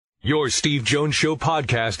Your Steve Jones Show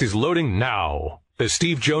podcast is loading now. The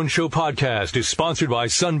Steve Jones Show podcast is sponsored by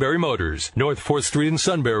Sunbury Motors, North 4th Street in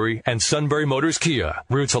Sunbury, and Sunbury Motors Kia,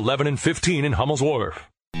 routes 11 and 15 in Hummel's Wharf.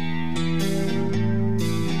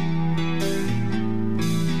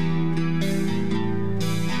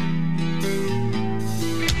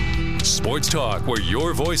 Sports talk where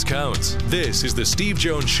your voice counts. This is the Steve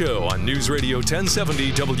Jones Show on News Radio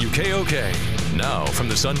 1070 WKOK. Now from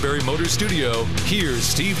the Sunbury Motors Studio, here's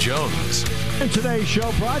Steve Jones. And today's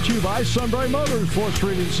show brought to you by Sunbury Motors, 4th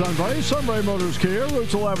Street in Sunbury, Sunbury Motors Kia,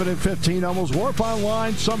 routes 11 and 15, Hummel's Wharf,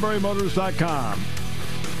 online, sunburymotors.com.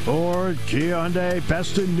 Or Kia Hyundai,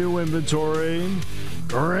 best in new inventory,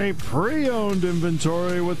 great pre-owned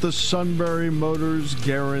inventory with the Sunbury Motors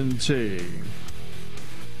guarantee.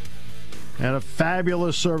 And a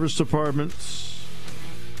fabulous service department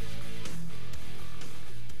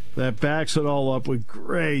that backs it all up with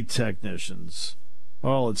great technicians.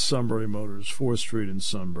 All at Sunbury Motors, 4th Street in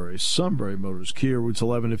Sunbury. Sunbury Motors, Kia, routes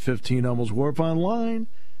 11 and 15, Hummel's Wharf, online,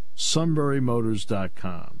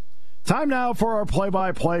 sunburymotors.com. Time now for our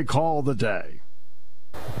play-by-play call of the day.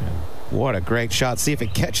 What a great shot. See if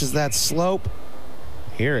it catches that slope.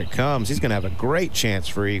 Here it comes. He's going to have a great chance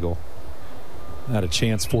for eagle. Had a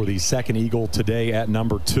chance for the second eagle today at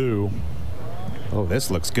number 2. Oh, this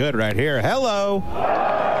looks good right here. Hello.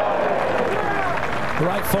 The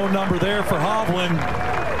right phone number there for Hovland.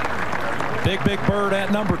 Big bird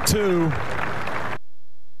at number 2.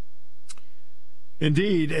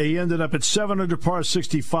 Indeed, he ended up at 7 under par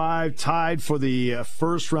 65, tied for the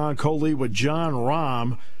first round co-lead with John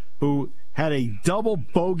Rahm, who had a double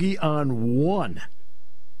bogey on 1.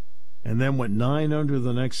 And then went 9 under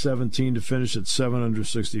the next 17 to finish at 7 under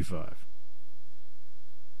 65.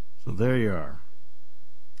 So there you are.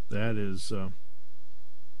 That is our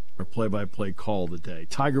play-by-play call today.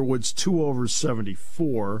 Tiger Woods 2 over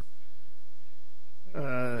 74.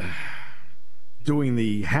 Doing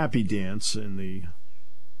the happy dance in the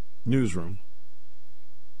newsroom.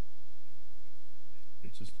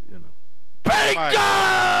 It's just, you know.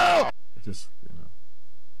 Bingo! Just, you know.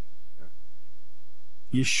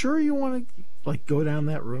 You sure you want to, like, go down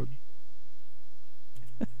that road?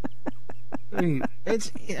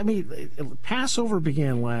 Passover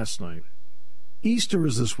began last night. Easter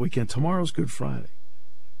is this weekend. Tomorrow's Good Friday.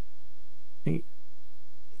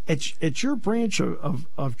 At your branch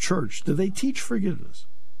of church, do they teach forgiveness?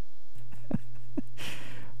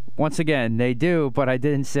 Once again, they do, but I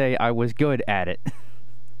didn't say I was good at it.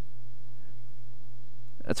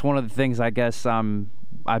 That's one of the things I guess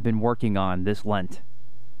I've been working on this Lent.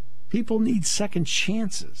 People need second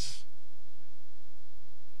chances.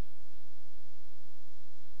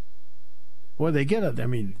 Well, they get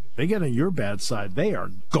on your bad side, they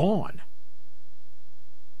are gone.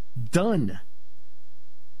 Done.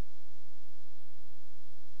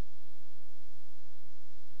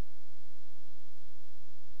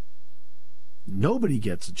 Nobody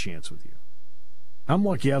gets a chance with you. I'm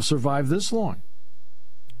lucky I've survived this long.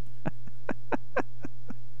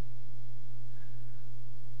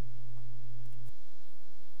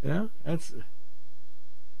 Yeah,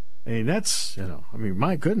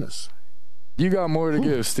 my goodness. You got more to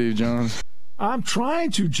give, Steve Jones. I'm trying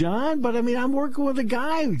to, John, but I'm working with a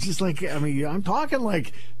guy who's just like, I'm talking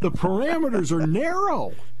like the parameters are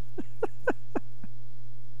narrow.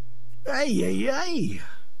 Hey.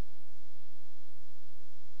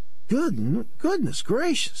 Goodness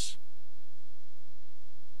gracious.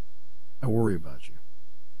 I worry about you.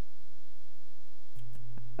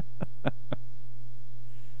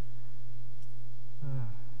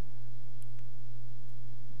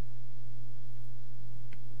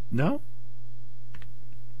 No?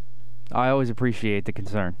 I always appreciate the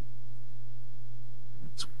concern.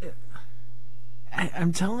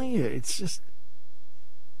 I'm telling you, it's just...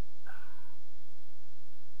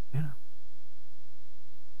 Yeah.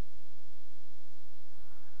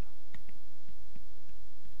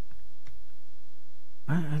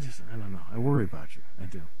 I don't know. I worry about you. I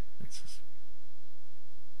do. It's just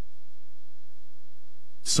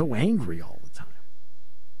so angry all the time.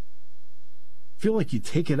 Feel like you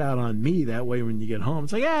take it out on me that way when you get home.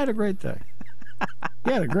 It's like, I had a great day.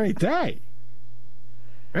 You had a great day.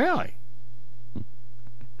 Really?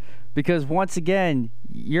 Because once again,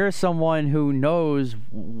 you're someone who knows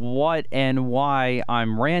what and why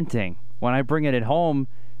I'm ranting. When I bring it at home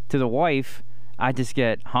to the wife, I just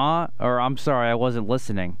get, huh? Or I'm sorry, I wasn't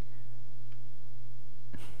listening.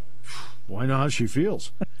 Well, I know how she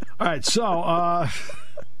feels. All right, so...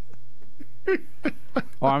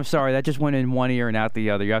 Oh, I'm sorry. That just went in one ear and out the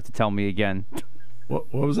other. You have to tell me again.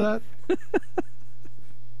 What was that?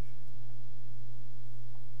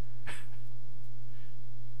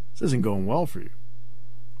 This isn't going well for you.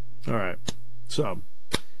 All right. So,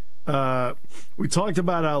 we talked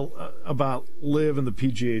about LIV and the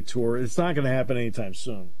PGA Tour. It's not going to happen anytime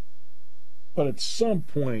soon. But at some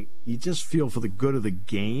point, you just feel for the good of the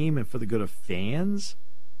game and for the good of fans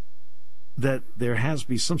that there has to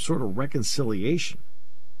be some sort of reconciliation.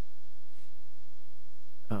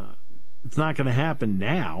 It's not going to happen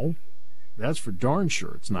now. That's for darn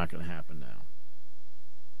sure it's not going to happen now.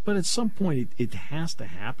 But at some point, it has to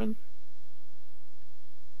happen.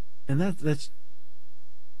 And that's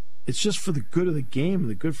it's just for the good of the game and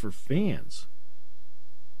the good for fans.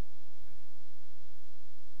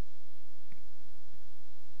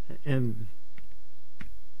 And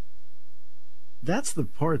that's the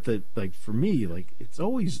part that, like, for me, like, it's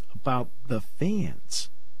always about the fans.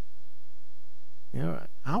 You know,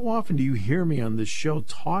 how often do you hear me on this show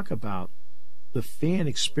talk about the fan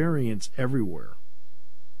experience everywhere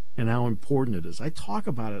and how important it is? I talk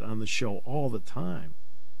about it on the show all the time.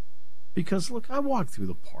 Because, look, I walk through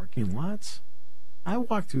the parking lots. I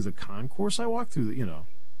walk through the concourse. I walk through the,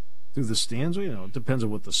 through the stands. It depends on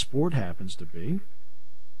what the sport happens to be.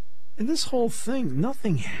 And this whole thing,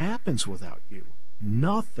 nothing happens without you.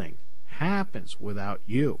 Nothing happens without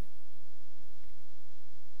you.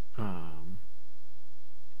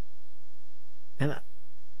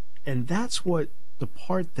 And that's what the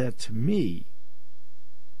part that, to me,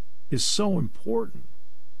 is so important.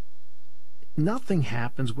 Nothing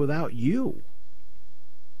happens without you.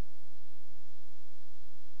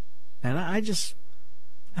 And I don't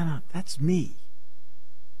know, that's me.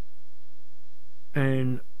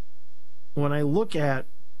 And when I look at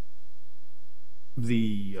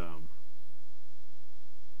the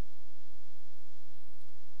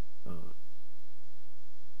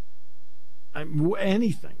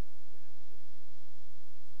anything,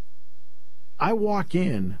 I walk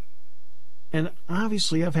in, and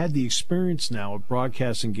obviously I've had the experience now of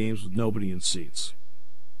broadcasting games with nobody in seats.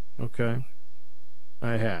 Okay?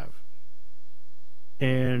 I have.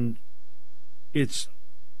 And it's,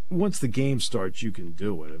 once the game starts, you can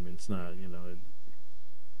do it. I mean, it's not,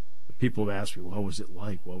 people have asked me, what was it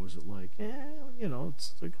like? What was it like?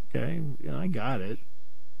 It's like, okay, I got it.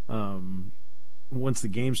 Once the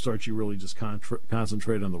game starts, you really just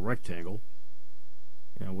concentrate on the rectangle.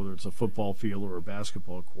 Whether it's a football field or a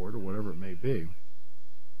basketball court or whatever it may be.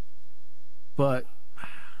 But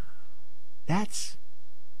that's,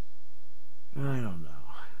 I don't know.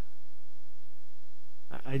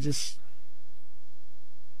 I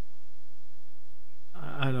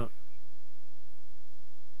don't.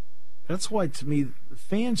 That's why, to me, the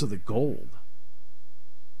fans are the gold.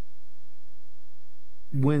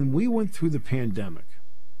 When we went through the pandemic,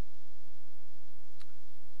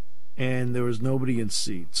 and there was nobody in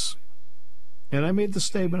seats, and I made the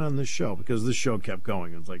statement on this show because this show kept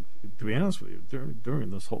going. It's like, to be honest with you, during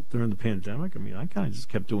the pandemic, I mean, I kind of just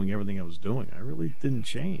kept doing everything I was doing. I really didn't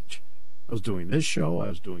change. I was doing this show. I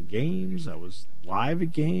was doing games. I was live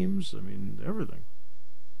at games. I mean, everything.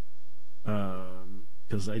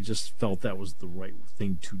 Because I just felt that was the right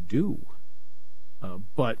thing to do.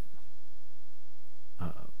 But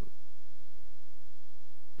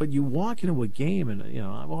you walk into a game and,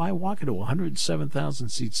 I walk into a 107,000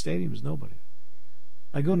 seat stadium, there's nobody.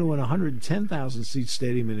 I go to an 110,000 seat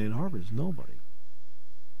stadium in Ann Arbor, there's nobody.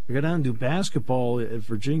 I go down and do basketball at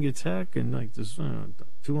Virginia Tech, and like there's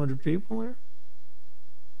 200 people there.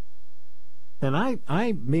 And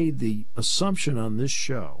I made the assumption on this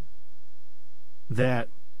show that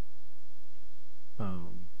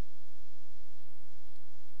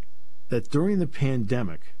that during the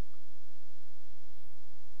pandemic,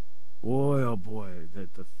 boy, oh boy,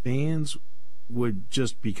 that the fans would,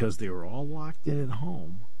 just because they were all locked in at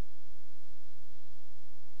home,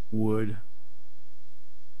 would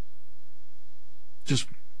just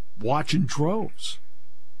watch in droves.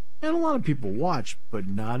 And a lot of people watch, but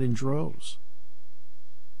not in droves.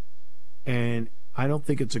 And I don't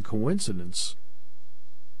think it's a coincidence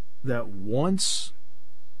that once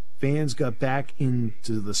fans got back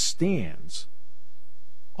into the stands,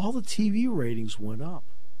 all the TV ratings went up.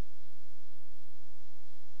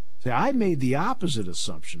 See, I made the opposite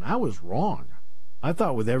assumption. I was wrong. I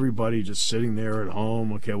thought with everybody just sitting there at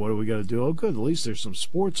home, okay, what do we got to do? Oh, good, at least there's some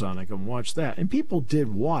sports on. I can watch that. And people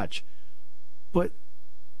did watch, but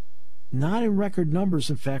not in record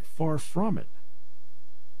numbers. In fact, far from it.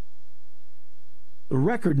 The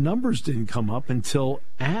record numbers didn't come up until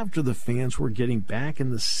after the fans were getting back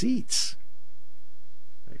in the seats.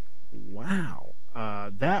 Like, wow.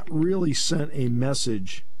 That really sent a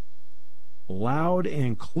message loud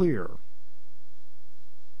and clear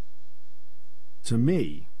to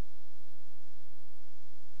me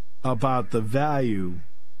about the value.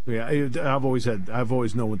 Yeah, I've always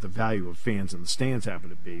known what the value of fans in the stands happen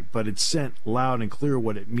to be, but it's sent loud and clear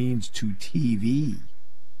what it means to TV.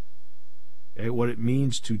 Okay, what it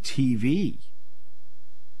means to TV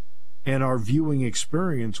and our viewing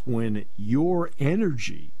experience when your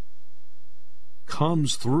energy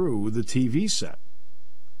comes through the TV set.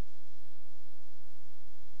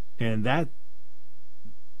 And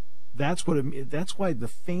that's what that's why the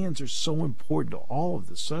fans are so important to all of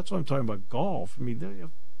this. So that's why I'm talking about golf. I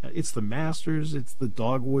mean, it's the Masters, it's the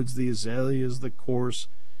Dogwoods, the Azaleas, the course.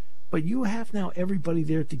 But you have now everybody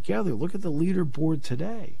there together. Look at the leaderboard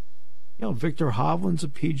today. You know, Victor Hovland's a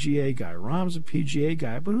PGA guy. Rahm's a PGA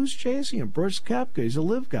guy. But who's chasing him? Brooks Koepka, he's a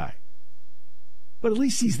live guy. But at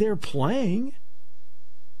least he's there playing.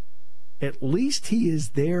 At least he is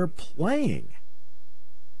there playing.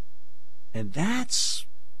 And that's,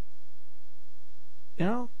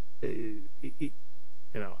 I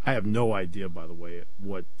have no idea, by the way,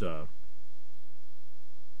 what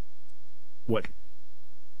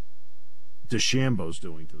DeChambeau's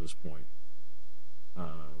doing to this point.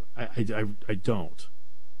 I don't.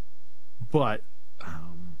 But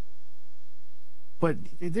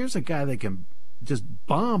there's a guy that can just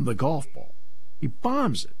bomb the golf ball. He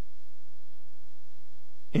bombs it.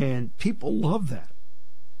 And people love that.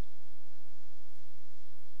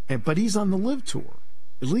 But he's on the LIV Tour.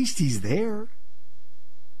 At least he's there.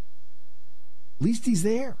 At least he's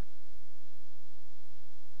there.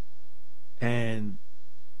 And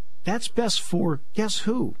that's best for, guess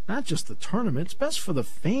who? Not just the tournament. It's best for the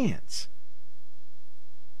fans.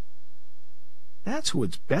 That's who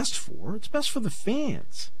it's best for. It's best for the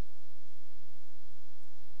fans.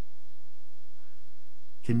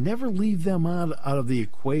 Can never leave them out of the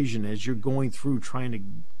equation as you're going through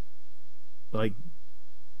trying to,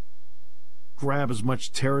 grab as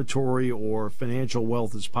much territory or financial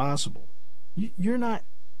wealth as possible. You are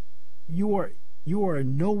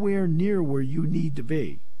nowhere near where you need to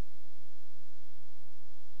be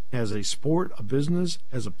as a sport, a business,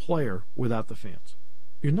 as a player without the fans.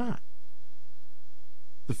 You're not.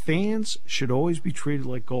 The fans should always be treated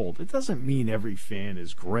like gold. It doesn't mean every fan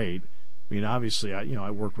is great. I mean, obviously,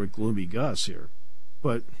 I work with Gloomy Gus here,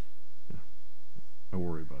 but I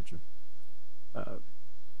worry about you.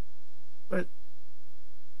 But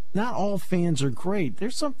not all fans are great.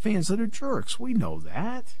 There's some fans that are jerks. We know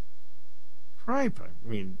that. Right? I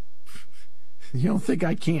mean, you don't think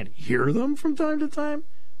I can't hear them from time to time?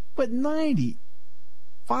 But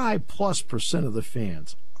 95+% of the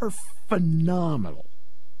fans are phenomenal.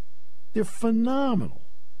 They're phenomenal.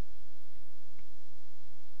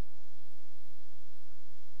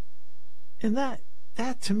 And that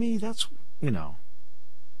to me, that's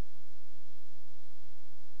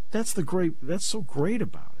that's so great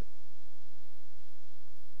about it.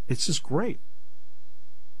 It's just great.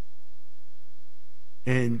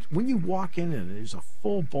 And when you walk in and there's a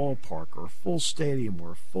full ballpark or a full stadium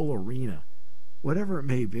or a full arena, whatever it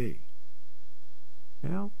may be,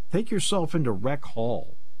 take yourself into Rec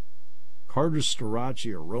Hall. Carter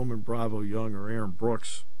Starace or Roman Bravo Young or Aaron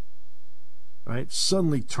Brooks, right?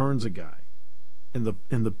 Suddenly turns a guy, and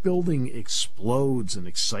the building explodes in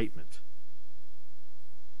excitement.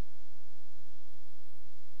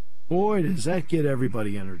 Boy, does that get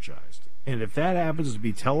everybody energized. And if that happens to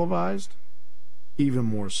be televised, even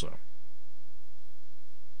more so.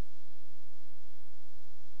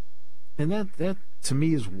 And that to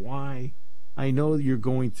me is why I know you're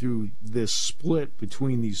going through this split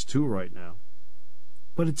between these two right now.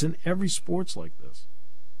 But it's in every sports like this.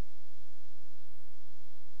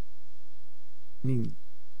 I mean,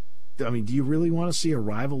 do you really want to see a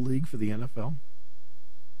rival league for the NFL?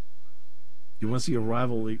 Do you want to see a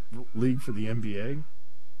rival league for the NBA?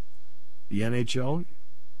 The NHL?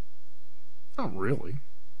 Not really.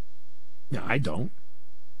 No, I don't.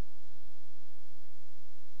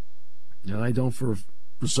 And I don't for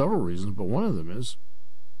several reasons, but one of them is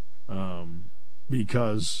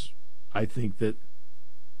because I think that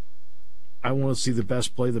I want to see the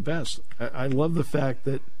best play the best. I love the fact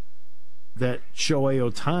that Shohei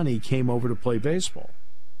Ohtani came over to play baseball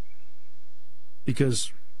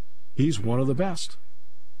because he's one of the best.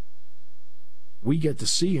 We get to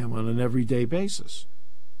see him on an everyday basis.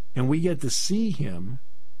 And we get to see him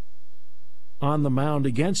on the mound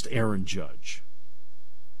against Aaron Judge.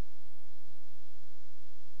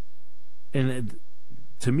 And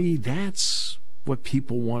to me, that's what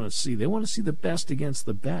people want to see. They want to see the best against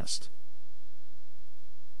the best.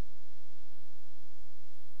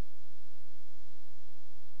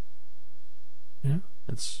 Yeah,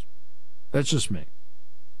 that's just me.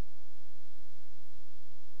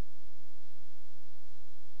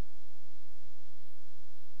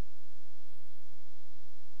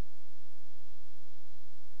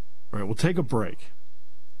 right, we'll take a break.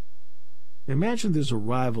 Imagine there's a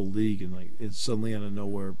rival league and like it's suddenly out of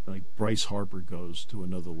nowhere, like Bryce Harper goes to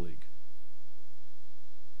another league.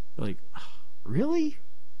 Like, really?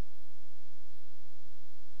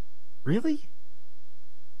 Really?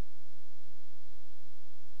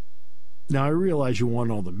 Now I realize you want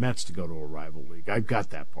all the Mets to go to a rival league. I've got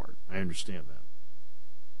that part. I understand that.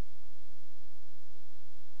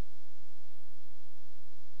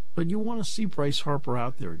 But you want to see Bryce Harper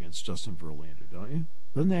out there against Justin Verlander, don't you?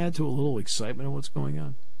 Doesn't that add to a little excitement of what's going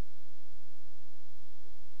on?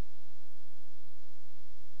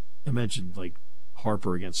 I mentioned, like,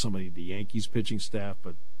 Harper against somebody in the Yankees pitching staff,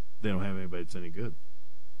 but they don't have anybody that's any good.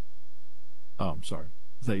 Oh, I'm sorry.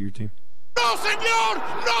 Is that your team? No, senor!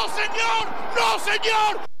 No, senor! No,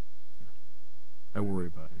 senor! I worry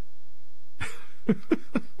about it.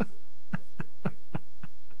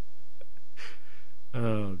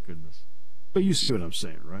 Oh, goodness. But you see what I'm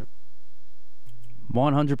saying, right?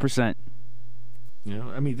 100%. You know,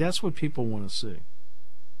 I mean, that's what people want to see.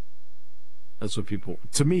 That's what people,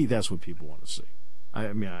 to me, that's what people want to see.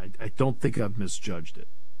 I mean, I don't think I've misjudged it.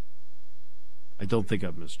 I don't think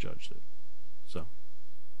I've misjudged it. So,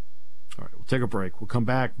 all right, we'll take a break. We'll come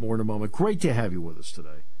back more in a moment. Great to have you with us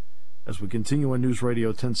today as we continue on News Radio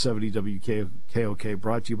 1070 WKOK,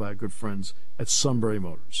 brought to you by our good friends at Sunbury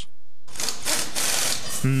Motors.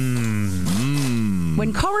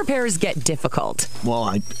 When car repairs get difficult, Well,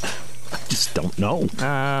 I just don't know.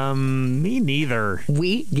 Me neither.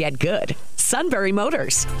 we get good. Sunbury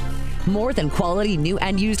Motors. More than quality new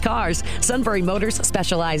and used cars, Sunbury Motors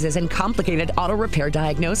specializes in complicated auto repair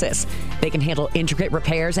diagnosis. They can handle intricate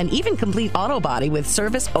repairs and even complete auto body with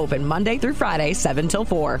service open Monday through Friday, 7 till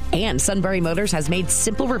 4. And Sunbury Motors has made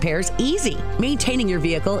simple repairs easy. Maintaining your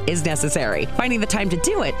vehicle is necessary. Finding the time to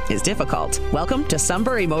do it is difficult. Welcome to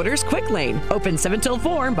Sunbury Motors Quick Lane. Open 7 till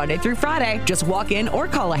 4, Monday through Friday. Just walk in or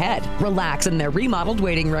call ahead. Relax in their remodeled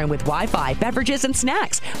waiting room with Wi-Fi, beverages, and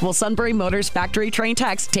snacks, while Sunbury Motors factory trained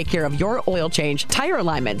techs take care of your oil change, tire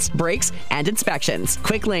alignments, brakes, and inspections.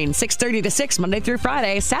 Quick Lane, 6:30 to 6, Monday through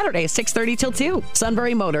Friday, Saturday, 6:30 till 2.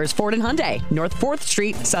 Sunbury Motors, Ford and Hyundai, North 4th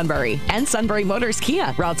Street, Sunbury. And Sunbury Motors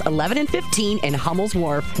Kia, routes 11 and 15 in Hummel's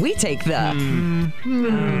Wharf. We take the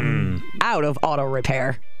out of auto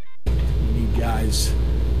repair. You need guys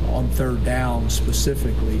on third down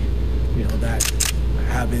specifically, you know, that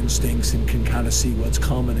have instincts and can kind of see what's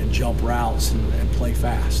coming and jump routes and play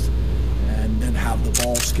fast. And then have the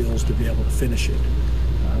ball skills to be able to finish it.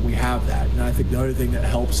 We have that, and I think the other thing that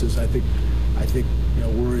helps is I think you know,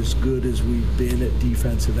 we're as good as we've been at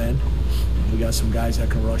defensive end. We got some guys that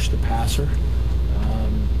can rush the passer, you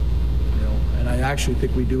know, and I actually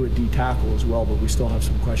think we do at D tackle as well, but we still have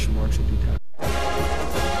some question marks at D tackle.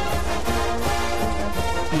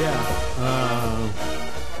 Yeah.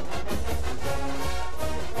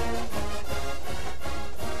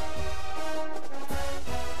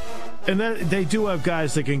 And then they do have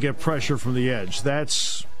guys that can get pressure from the edge.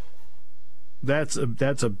 That's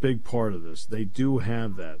a big part of this. They do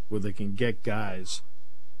have that, where they can get guys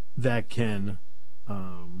that can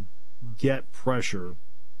get pressure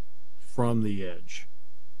from the edge.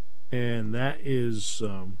 And that is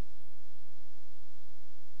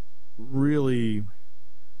really,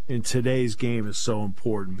 in today's game, is so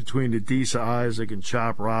important. Between Adisa Isaac and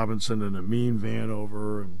Chop Robinson and Amin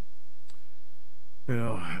Vanover and, you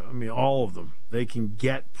know, I mean, all of them, they can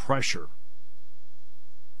get pressure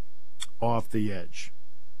off the edge.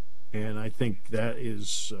 And I think that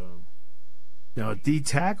is, now, at D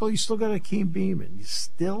tackle, you still got Akeem Beeman. You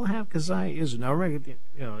still have Kazai Izu. Now, remember, you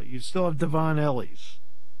know, you still have Devon Ellis.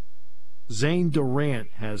 Zane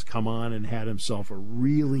Durant has come on and had himself a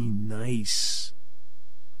really nice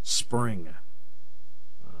spring.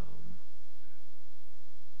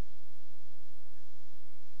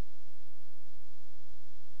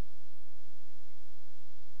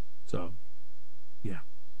 So, yeah.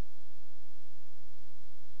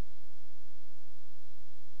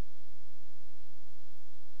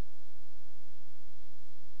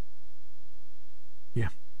 Yeah.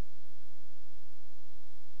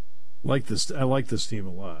 I like this team a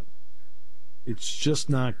lot. It's just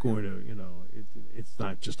not going to, you know, it's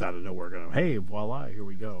not just out of nowhere going to, hey, voila, here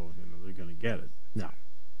we go. You know, they're going to get it. No.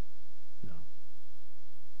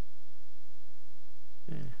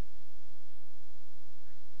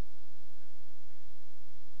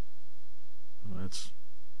 Well, that's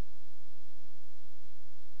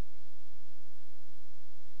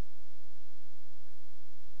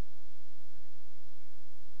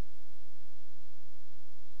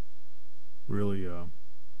really,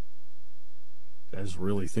 guys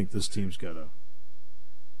really think this team's got a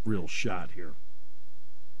real shot here.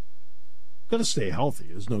 Got to stay healthy.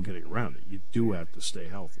 There's no getting around it. You do have to stay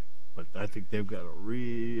healthy. But I think they've got a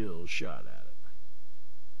real shot at it.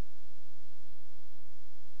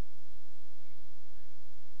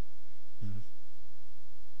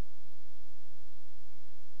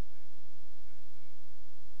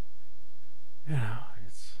 Yeah,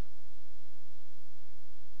 it's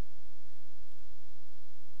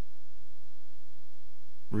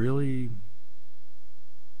really.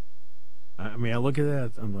 I mean, I look at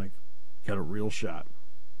that, I'm like, got a real shot.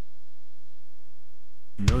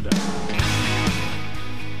 No doubt.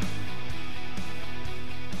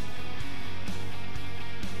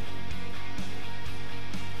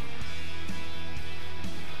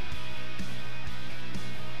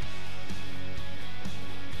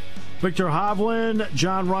 Victor Hovland,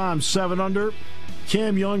 John Rahm, 7 under.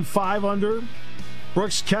 Cam Young, 5 under.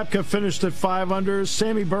 Brooks Koepka finished at 5 under.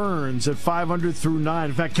 Sammy Burns at 5 under through 9.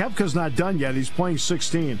 In fact, Koepka's not done yet. He's playing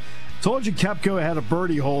 16. Told you Koepka had a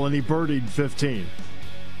birdie hole, and he birdied 15.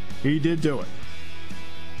 He did do it.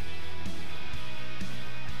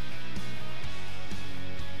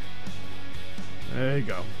 There you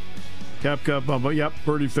go. Koepka, yep,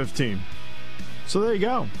 birdie 15. So there you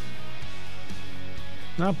go.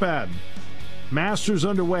 Not bad. Masters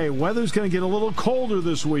underway. Weather's going to get a little colder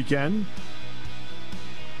this weekend.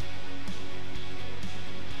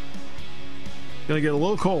 Going to get a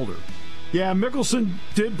little colder. Yeah, Mickelson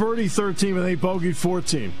did birdie 13, but they bogeyed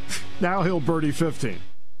 14. Now he'll birdie 15.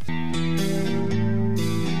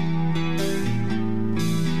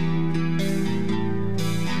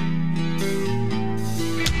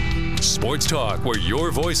 Sports talk where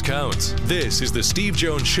your voice counts. This is the Steve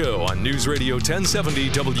Jones Show on News Radio 1070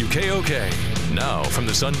 WKOK. Now from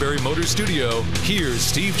the Sunbury Motors Studio, here's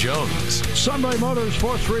Steve Jones. Sunbury Motors,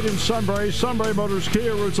 4th Street in Sunbury. Sunbury Motors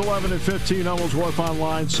Kia, routes 11 and 15. Ellsworth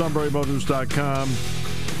online, sunburymotors.com.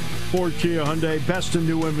 Ford, Kia, Hyundai, best in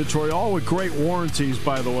new inventory. All with great warranties,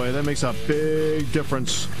 by the way. That makes a big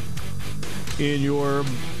difference in your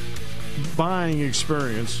buying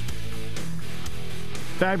experience.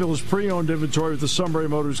 Fabulous pre-owned inventory with the Sunbury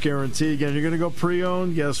Motors guarantee. Again, you're going to go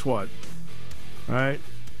pre-owned, guess what? All right?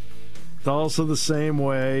 It's also the same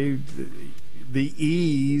way. The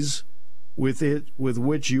ease with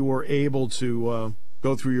which you were able to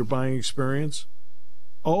go through your buying experience.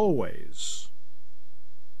 Always.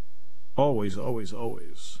 Always.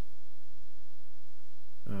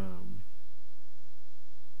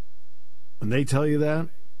 When they tell you that,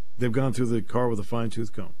 they've gone through the car with a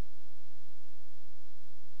fine-tooth comb.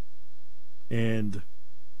 And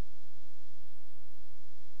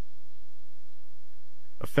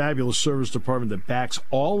a fabulous service department that backs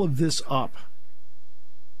all of this up.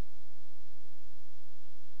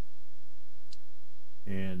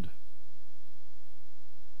 And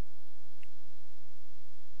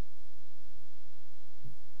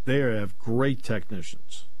they have great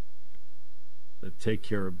technicians that take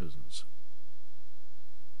care of business.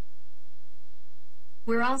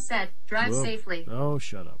 We're all set. Drive safely. Oh,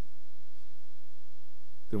 shut up.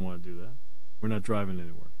 Didn't want to do that. We're not driving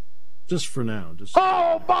anywhere. Just for now.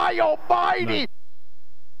 Oh, my almighty!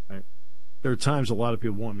 Right. There are times a lot of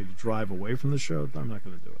people want me to drive away from the show. I'm not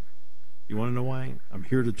going to do it. You want to know why? I'm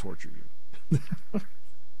here to torture you.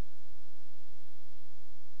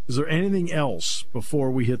 Is there anything else before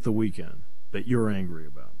we hit the weekend that you're angry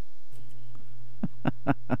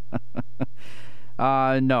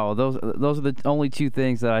about? No. Those are the only two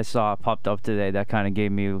things that I saw popped up today that kind of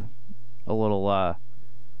gave me a little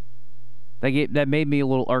that made me a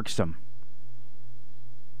little irksome.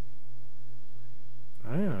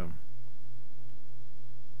 I am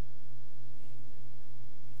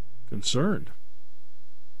concerned.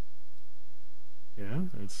 Yeah,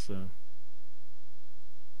 it's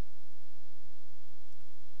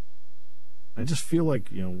I just feel like,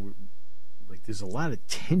 like there's a lot of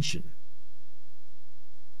tension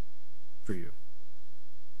for you.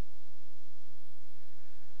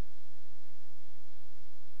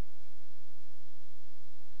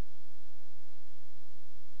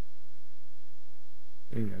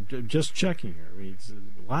 I'm just checking here. I mean, it's a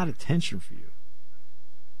lot of tension for you.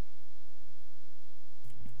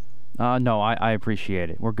 No, I appreciate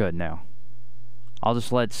it. We're good now. I'll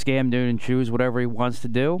just let Scam Noonan choose whatever he wants to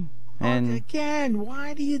do. And again,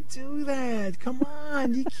 why do you do that? Come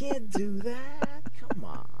on, you can't do that. Come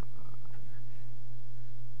on.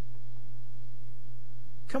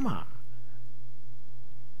 Come on.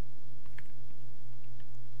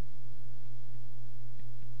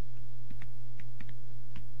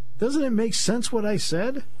 Doesn't it make sense what I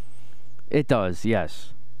said? It does,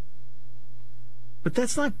 yes. But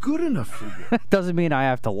that's not good enough for you. Doesn't mean I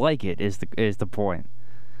have to like it, is the point.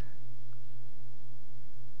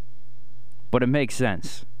 but it makes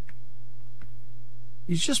sense.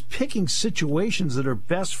 He's just picking situations that are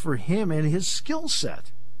best for him and his skill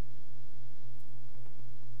set.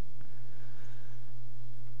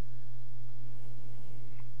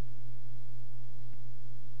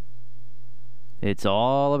 It's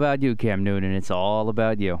all about you, Cam Newton. It's all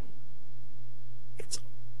about you.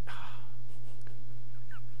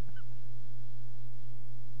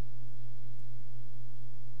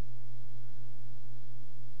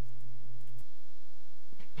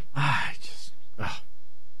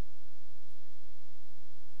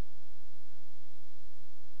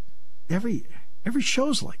 Every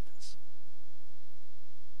show's like this.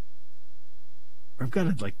 I've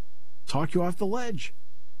got to talk you off the ledge.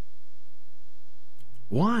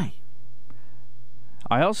 Why?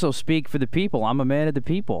 I also speak for the people. I'm a man of the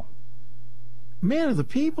people. Man of the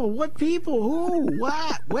people? What people? Who?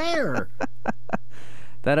 What? Where?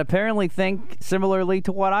 That apparently think similarly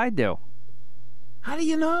to what I do. How do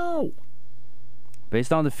you know?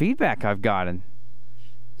 Based on the feedback I've gotten.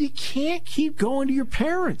 You can't keep going to your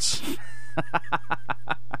parents.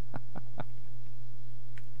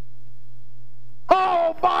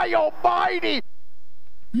 Oh, my almighty!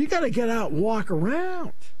 You got to get out and walk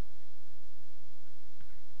around.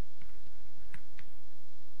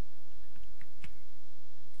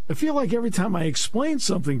 I feel like every time I explain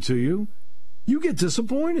something to you, you get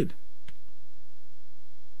disappointed.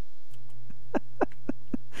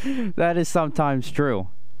 That is sometimes true.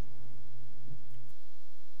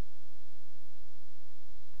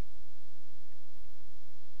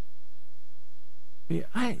 Yeah,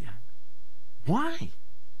 why?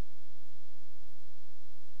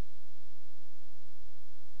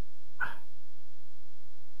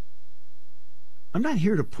 I'm not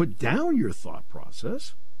here to put down your thought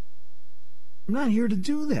process. I'm not here to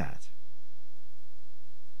do that.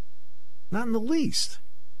 Not in the least.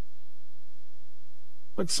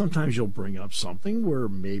 But sometimes you'll bring up something where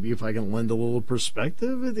maybe if I can lend a little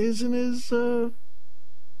perspective, it isn't as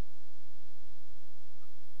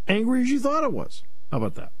angry as you thought it was. How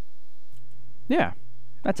about that? Yeah,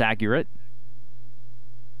 that's accurate.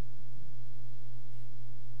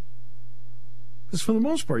 Because for the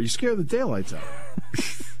most part, you scare the daylights out.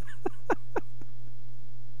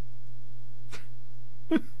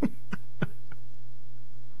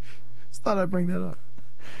 Just thought I'd bring that up.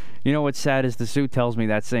 You know what's sad is the suit tells me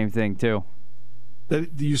that same thing, too. Do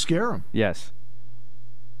you scare him? Yes.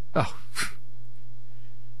 Oh.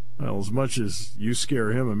 Well, as much as you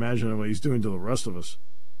scare him, imagine what he's doing to the rest of us.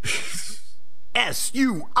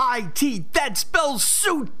 S-U-I-T, that spells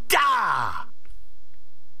Suta!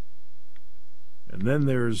 And then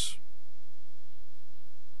there's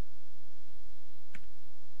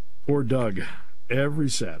poor Doug every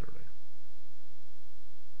Saturday.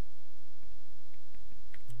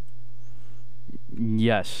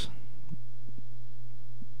 Yes.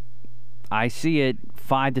 I see it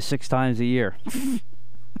 5 to 6 times a year.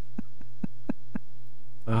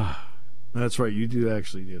 That's right. You do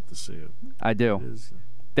actually get to see it. I do.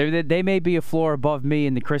 They may be a floor above me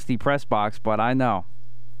in the Christie press box, but I know.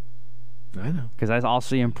 I know. Because I'll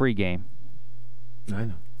see him pregame. I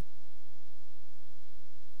know.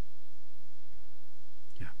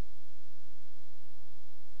 Yeah.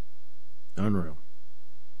 Unreal.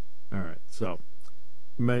 All right. So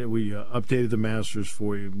we updated the Masters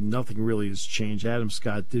for you. Nothing really has changed. Adam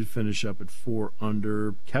Scott did finish up at 4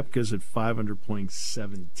 under. Koepka's at 5 under, playing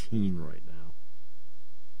 17 right now.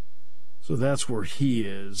 So that's where he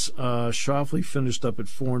is. Schauffele finished up at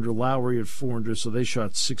 4 under. Lowry at 4 under, so they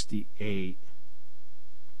shot 68.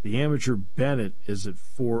 The amateur Bennett is at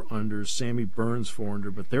 4 under. Sammy Burns 4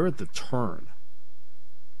 under, but they're at the turn.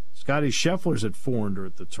 Scotty Scheffler's at 4 under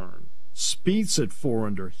at the turn. Spieth's at 4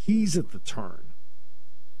 under. He's at the turn.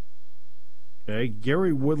 Okay,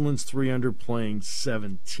 Gary Woodland's 3 under, playing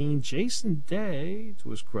 17. Jason Day,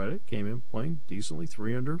 to his credit, came in playing decently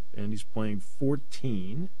 3 under, and he's playing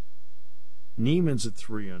 14. Neiman's at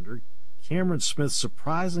 3 under. Cameron Smith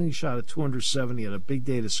surprisingly shot at 270. Had a big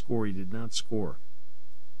day to score. He did not score.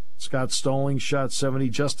 Scott Stallings shot 70.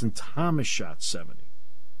 Justin Thomas shot 70.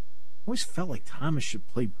 Always felt like Thomas should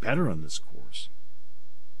play better on this course.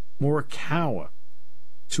 Morikawa,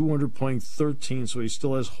 2 under, playing 13, so he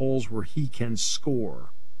still has holes where he can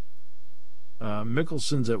score.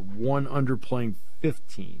 Mickelson's at 1 under, playing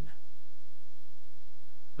 15.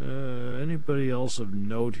 Anybody else of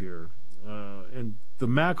note here? And the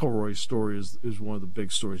McIlroy story is one of the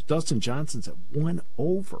big stories. Dustin Johnson's at 1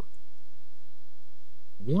 over.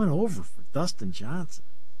 1 over for Dustin Johnson.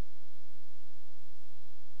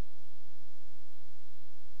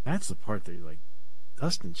 That's the part that you're like,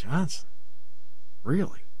 Dustin Johnson?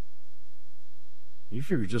 Really? You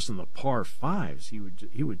figure just in the par fives, he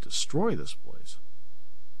would destroy this place.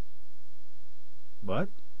 But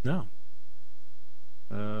no.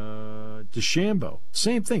 DeChambeau,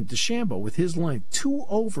 same thing. DeChambeau with his length, 2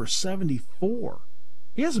 over 74.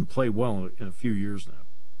 He hasn't played well in a few years now,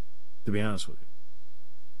 to be honest with you.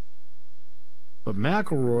 But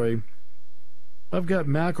McIlroy, I've got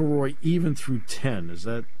McIlroy even through 10.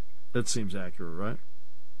 That seems accurate, right?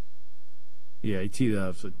 Yeah, he teed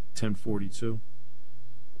off at 10:42.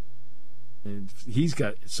 And he's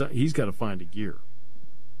got to find a gear.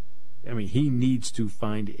 I mean, he needs to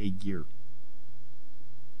find a gear.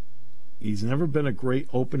 He's never been a great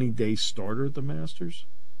opening day starter at the Masters,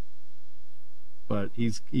 but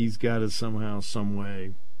he's got to somehow, some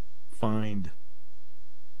way, find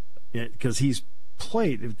it, because he's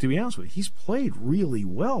played. To be honest with you, he's played really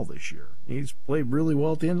well this year. He's played really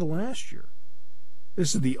well at the end of last year.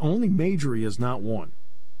 This is the only major he has not won.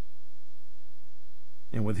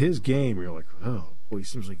 And with his game, you're like, oh, boy, he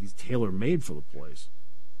seems like he's tailor-made for the place.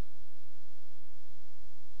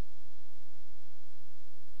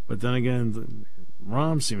 But then again,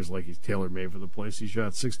 Rahm seems like he's tailor-made for the place. He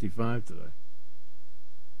shot 65 today.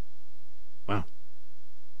 Wow.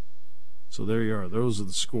 So there you are. Those are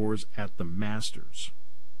the scores at the Masters.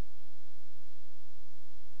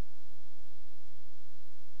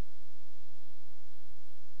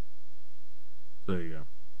 There you go.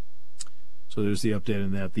 So there's the update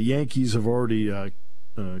on that. The Yankees have already,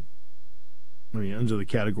 under the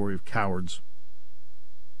category of cowards,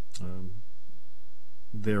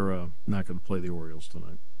 they're not going to play the Orioles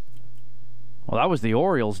tonight. Well, that was the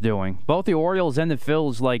Orioles doing. Both the Orioles and the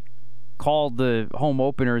Phils, called the home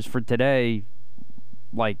openers for today,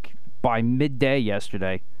 by midday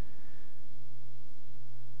yesterday.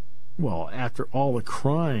 Well, after all the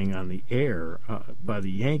crying on the air by the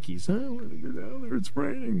Yankees, I want to get down there, it's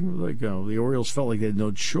raining. The Orioles felt like they had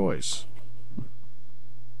no choice.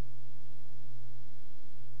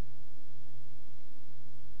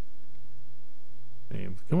 Hey,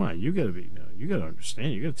 come on, you got to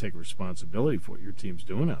understand. You got to take responsibility for what your team's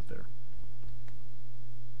doing out there.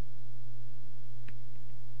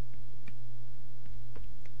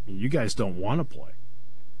 You guys don't want to play.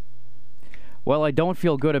 Well, I don't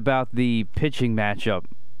feel good about the pitching matchup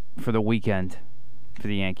for the weekend for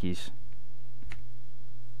the Yankees.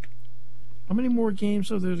 How many more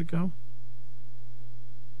games are there to go?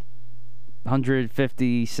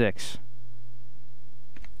 156.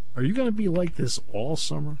 Are you going to be like this all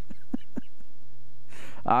summer?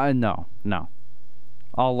 No.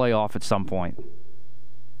 I'll lay off at some point.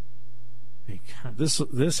 Hey, God,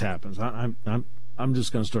 this happens. I'm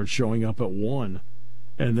just going to start showing up at 1,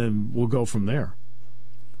 and then we'll go from there.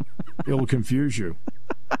 It'll confuse you.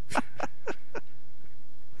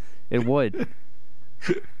 It would.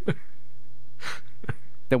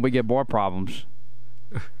 Then we get more problems.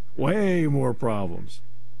 Way more problems.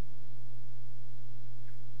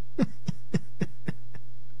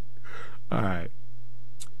 All right.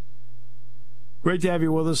 Great to have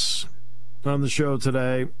you with us on the show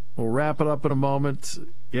today. We'll wrap it up in a moment.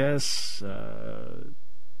 Yes,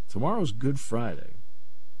 tomorrow's Good Friday.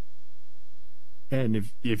 And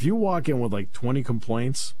if you walk in with 20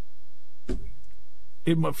 complaints,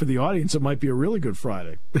 for the audience, it might be a really good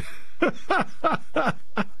Friday.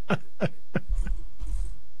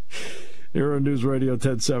 Here on News Radio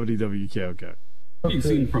 1070 WKOK. What have you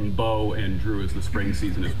seen from Bo and Drew as the spring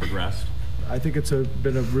season has progressed? I think it's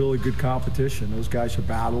been a really good competition. Those guys are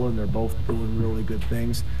battling. They're both doing really good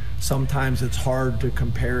things. Sometimes it's hard to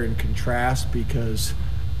compare and contrast because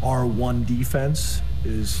our one defense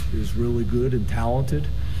is really good and talented.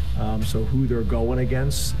 So who they're going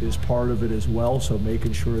against is part of it as well. So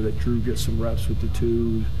making sure that Drew gets some reps with the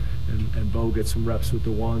twos and Bo gets some reps with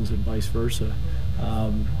the ones and vice versa.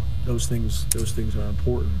 Those things are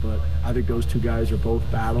important, but I think those two guys are both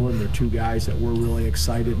battling. They're two guys that we're really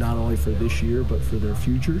excited not only for this year but for their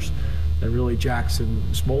futures. And really, Jackson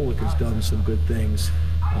Smolik has done some good things.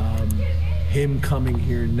 Him coming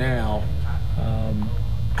here now,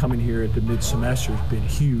 coming here at the mid-semester has been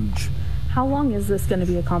huge. How long is this going to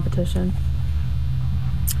be a competition?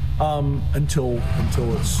 Until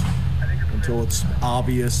it's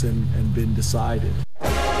obvious and been decided.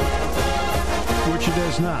 Which it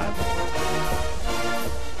is not.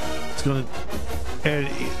 It's going to, and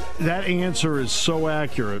that answer is so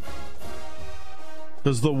accurate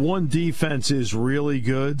because the one defense is really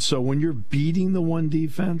good. So when you're beating the one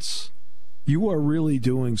defense, you are really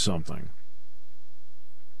doing something.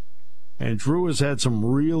 And Drew has had some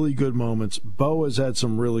really good moments. Bo has had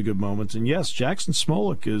some really good moments. And yes, Jackson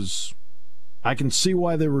Smolik I can see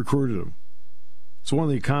why they recruited him. It's one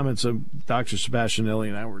of the comments of Dr. Sebastianelli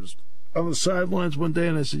and I were just on the sidelines one day,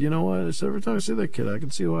 and I said, you know what? I said, every time I see that kid, I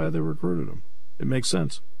can see why they recruited him. It makes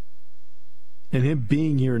sense. And him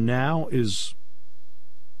being here now is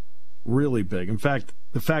really big. In fact,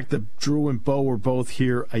 the fact that Drew and Bo were both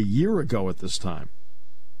here a year ago at this time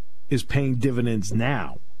is paying dividends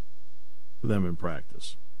now for them in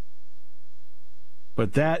practice.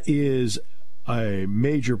 But that is a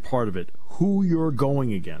major part of it, who you're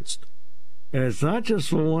going against. And it's not just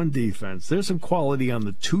for one defense. There's some quality on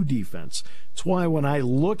the two defense. It's why when I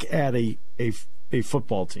look at a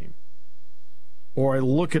football team or I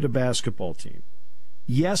look at a basketball team,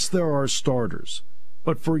 yes, there are starters.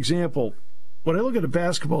 But, for example, when I look at a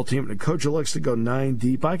basketball team and a coach elects to go 9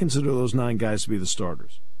 deep, I consider those 9 guys to be the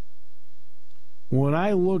starters. When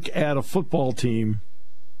I look at a football team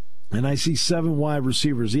and I see 7 wide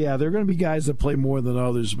receivers, yeah, they're going to be guys that play more than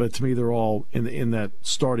others, but to me they're all in that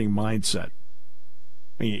starting mindset.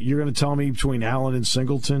 I mean, you're going to tell me between Allen and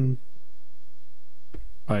Singleton,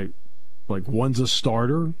 like one's a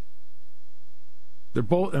starter? They're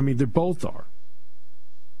both are.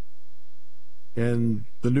 And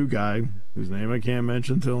the new guy, whose name I can't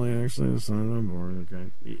mention until he actually is on board,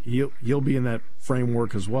 okay, he'll be in that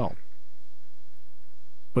framework as well.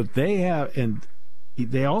 But they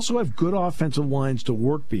also have good offensive lines to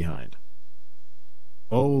work behind.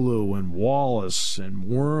 Olu and Wallace and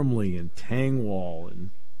Wormley and Tangwall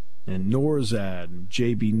and Norzad and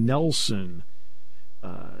J.B. Nelson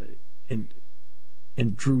and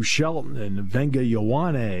Drew Shelton and Venga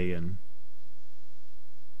Ioane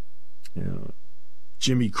and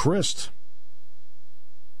Jimmy Christ.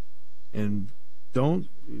 And don't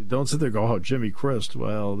sit there and go, oh, Jimmy Christ.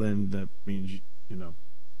 Well, then that means,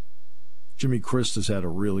 Jimmy Christ has had a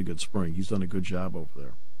really good spring. He's done a good job over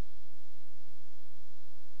there.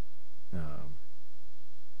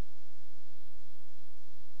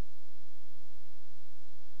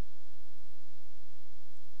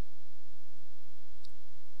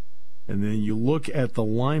 And then you look at the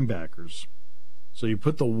linebackers. So you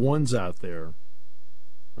put the ones out there,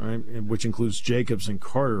 right, which includes Jacobs and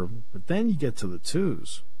Carter, but then you get to the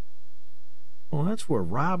twos. Well, that's where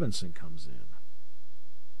Robinson comes in.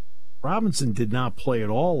 Robinson did not play at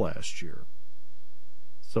all last year.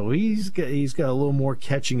 So he's got a little more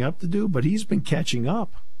catching up to do, but he's been catching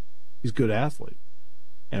up. He's a good athlete.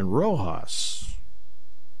 And Rojas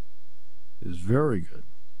is very good.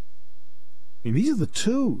 I mean, these are the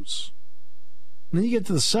twos. And then you get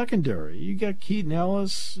to the secondary. You got Keaton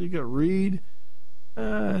Ellis, you got Reed,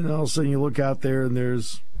 and all of a sudden you look out there and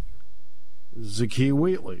there's Zakee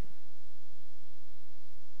Wheatley.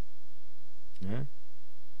 Yeah.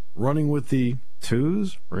 Running with the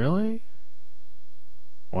twos? Really?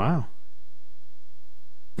 Wow.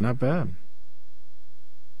 Not bad.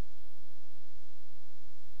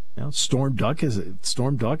 Storm Duck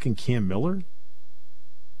and Cam Miller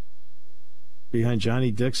behind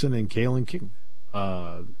Johnny Dixon and Kalen King.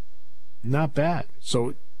 Not bad.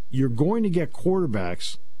 So you're going to get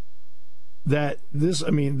quarterbacks that this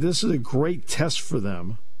is a great test for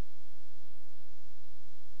them.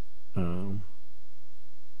 And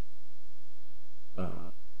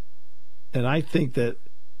I think that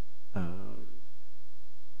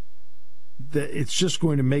it's just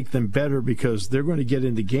going to make them better because they're going to get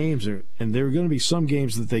into games, and there are going to be some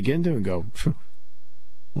games that they get into and go,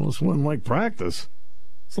 well, this wasn't like practice.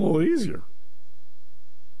 It's a little easier.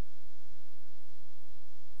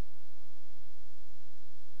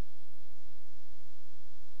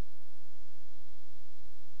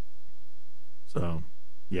 So,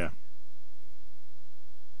 yeah.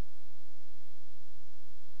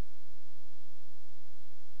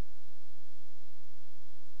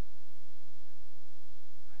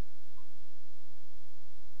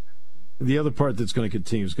 The other part that's going to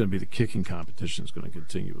continue is going to be the kicking competition is going to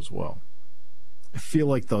continue as well. I feel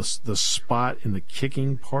like the spot in the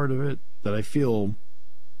kicking part of it that I feel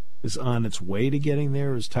is on its way to getting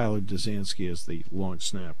there is Tyler Dzansky as the long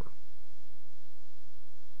snapper.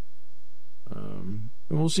 And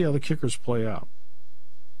we'll see how the kickers play out.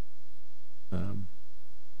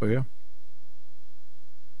 But yeah.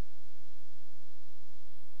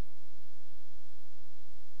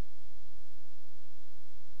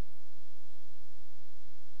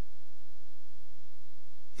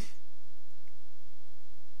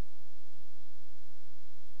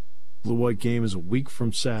 Blue White game is a week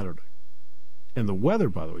from Saturday. And the weather,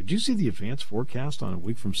 by the way, did you see the advanced forecast on a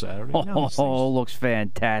week from Saturday? Looks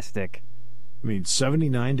fantastic. I mean,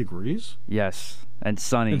 79 degrees? Yes, and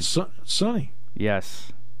sunny. And sunny?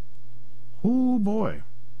 Yes. Oh, boy.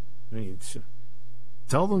 I mean,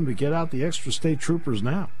 tell them to get out the extra state troopers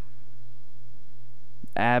now.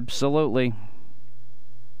 Absolutely.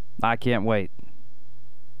 I can't wait.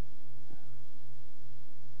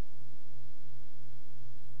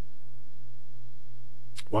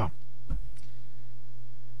 Wow.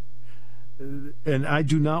 And I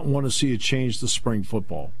do not want to see it change the spring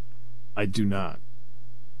football. I do not.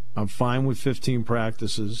 I'm fine with 15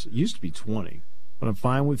 practices. It used to be 20, but I'm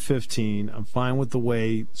fine with 15. I'm fine with the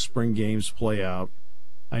way spring games play out.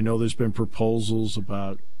 I know there's been proposals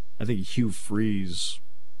about, I think Hugh Freeze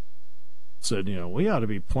said, we ought to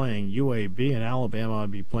be playing UAB and Alabama ought to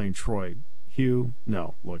be playing Troy. Hugh,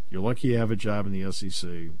 no. Look, you're lucky you have a job in the SEC.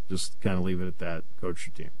 Just kind of leave it at that. Coach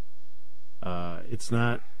your team. It's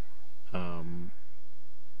not.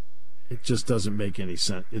 It just doesn't make any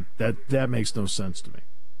sense. That makes no sense to me.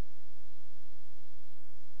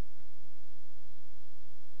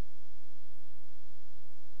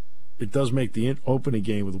 It does make the opening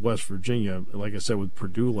game with West Virginia, like I said, with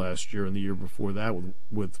Purdue last year and the year before that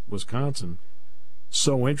with Wisconsin,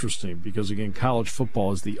 so interesting because, again, college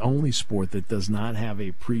football is the only sport that does not have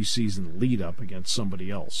a preseason lead-up against somebody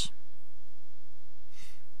else.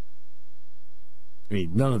 I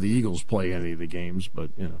mean, none of the Eagles play any of the games, but,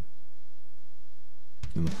 in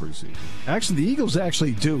the preseason. Actually, the Eagles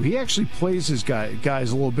actually do. He actually plays his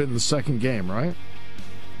guys a little bit in the second game, right?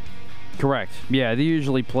 Correct. Yeah, they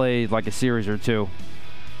usually play like a series or two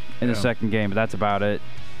in the second game, but that's about it.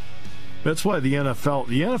 That's why the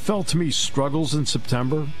NFL to me struggles in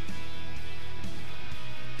September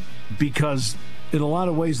because in a lot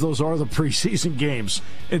of ways those are the preseason games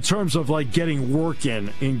in terms of like getting work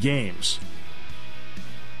in games.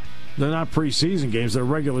 They're not preseason games, they're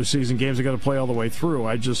regular season games they got to play all the way through.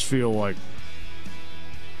 I just feel like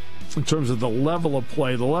in terms of the level of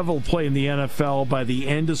play in the NFL by the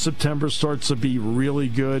end of September starts to be really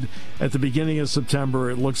good. At the beginning of September,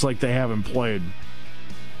 it looks like they haven't played.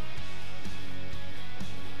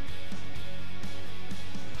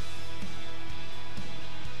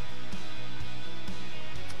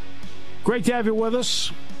 Great to have you with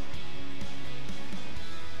us.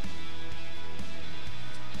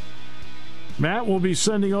 Matt will be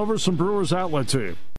sending over some Brewers Outlet to you.